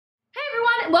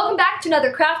and welcome back to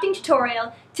another crafting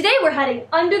tutorial. Today we're heading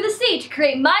under the sea to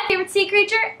create my favorite sea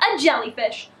creature, a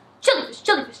jellyfish. Jellyfish,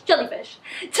 jellyfish, jellyfish.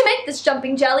 To make this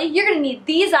jumping jelly, you're going to need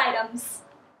these items.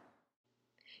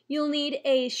 You'll need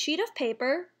a sheet of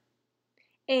paper,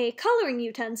 a coloring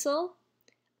utensil,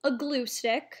 a glue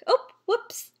stick, oh,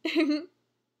 whoops.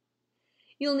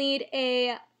 You'll need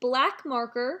a black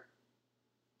marker,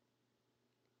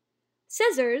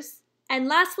 scissors, and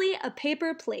lastly, a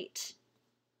paper plate.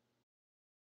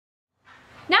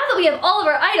 Now that we have all of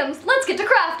our items, let's get to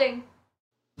crafting.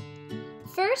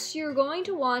 First, you're going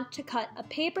to want to cut a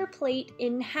paper plate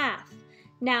in half.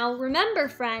 Now, remember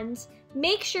friends,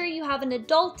 make sure you have an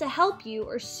adult to help you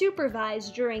or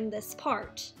supervise during this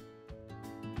part.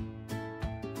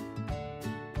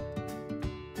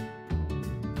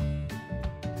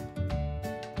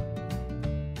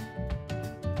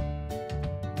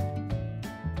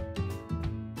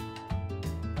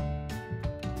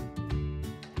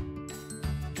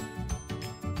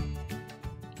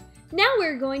 Now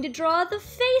we're going to draw the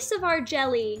face of our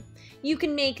jelly. You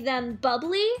can make them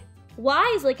bubbly,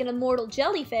 wise like an immortal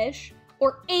jellyfish,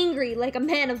 or angry like a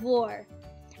man of war.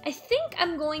 I think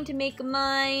I'm going to make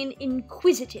mine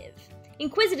inquisitive.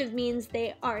 Inquisitive means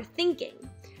they are thinking.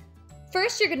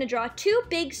 First, you're going to draw two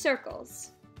big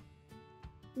circles.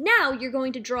 Now you're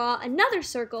going to draw another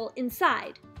circle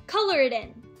inside. Color it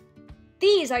in.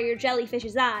 These are your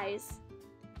jellyfish's eyes.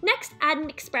 Next, add an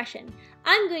expression.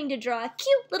 I'm going to draw a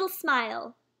cute little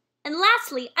smile. And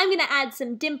lastly, I'm going to add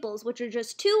some dimples, which are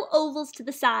just two ovals to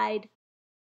the side.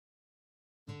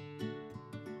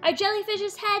 Our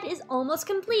jellyfish's head is almost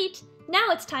complete. Now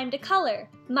it's time to color,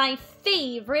 my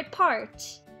favorite part.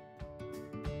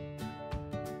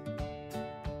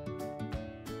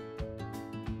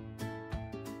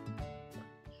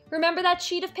 Remember that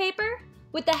sheet of paper?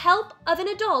 With the help of an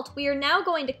adult, we are now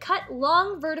going to cut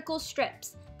long vertical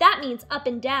strips. That means up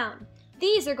and down.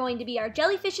 These are going to be our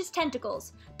jellyfish's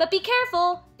tentacles, but be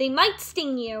careful, they might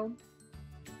sting you.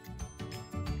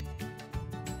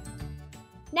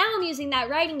 Now I'm using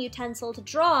that writing utensil to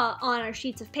draw on our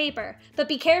sheets of paper, but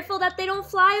be careful that they don't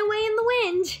fly away in the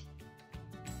wind.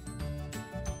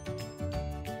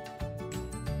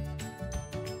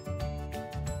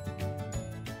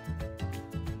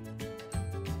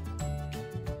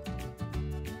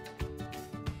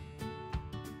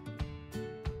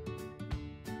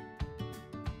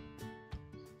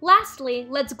 Lastly,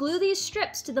 let's glue these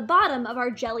strips to the bottom of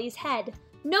our jelly's head,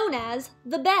 known as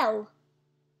the bell.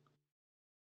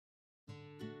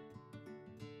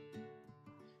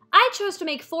 I chose to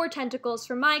make 4 tentacles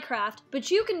for my craft,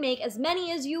 but you can make as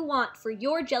many as you want for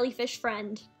your jellyfish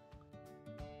friend.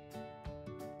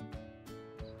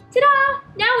 Ta-da!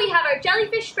 Now we have our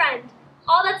jellyfish friend.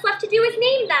 All that's left to do is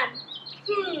name them.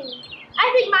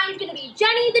 I think mine's gonna be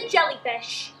Jenny the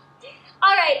jellyfish.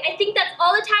 Alright, I think that's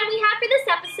all the time we have for this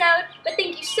episode, but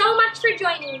thank you so much for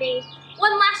joining me.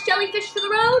 One last jellyfish for the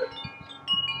road.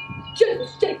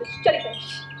 Jellyfish, jellyfish, jellyfish.